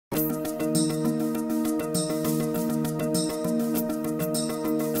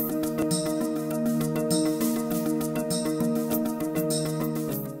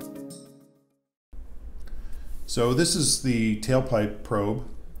So this is the tailpipe probe.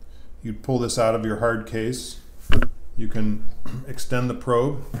 You'd pull this out of your hard case. You can extend the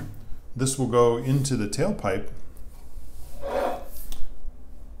probe. This will go into the tailpipe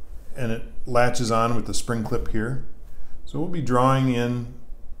and it latches on with the spring clip here. So we'll be drawing in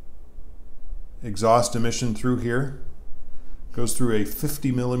exhaust emission through here. Goes through a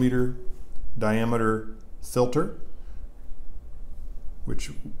 50 millimeter diameter filter,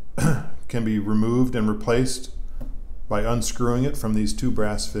 which can be removed and replaced by unscrewing it from these two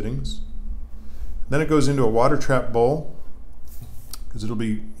brass fittings. Then it goes into a water trap bowl, because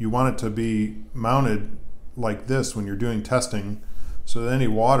you want it to be mounted like this when you're doing testing, so that any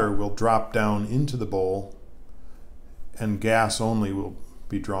water will drop down into the bowl and gas only will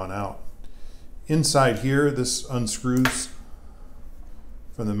be drawn out. Inside here, this unscrews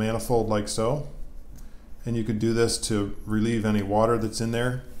from the manifold like so, and you could do this to relieve any water that's in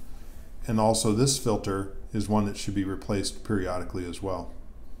there. And also this filter is one that should be replaced periodically as well.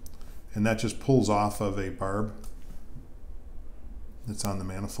 And that just pulls off of a barb that's on the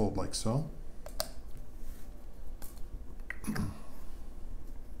manifold like so. You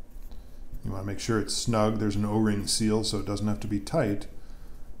want to make sure it's snug. There's an O-ring seal, so it doesn't have to be tight,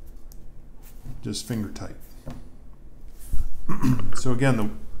 just finger tight. So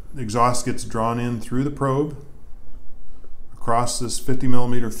again, the exhaust gets drawn in through the probe, across this 50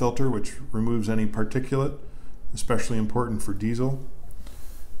 millimeter filter, which removes any particulate, especially important for diesel,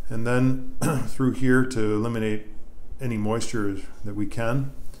 and then through here to eliminate any moisture that we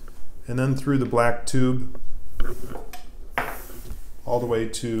can, and then through the black tube all the way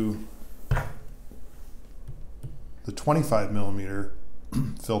to the 25 millimeter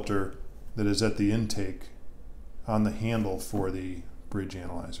filter that is at the intake on the handle for the bridge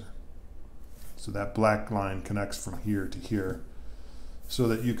analyzer. So that black line connects from here to here so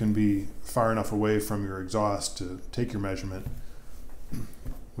that you can be far enough away from your exhaust to take your measurement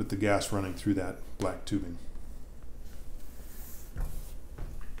with the gas running through that black tubing.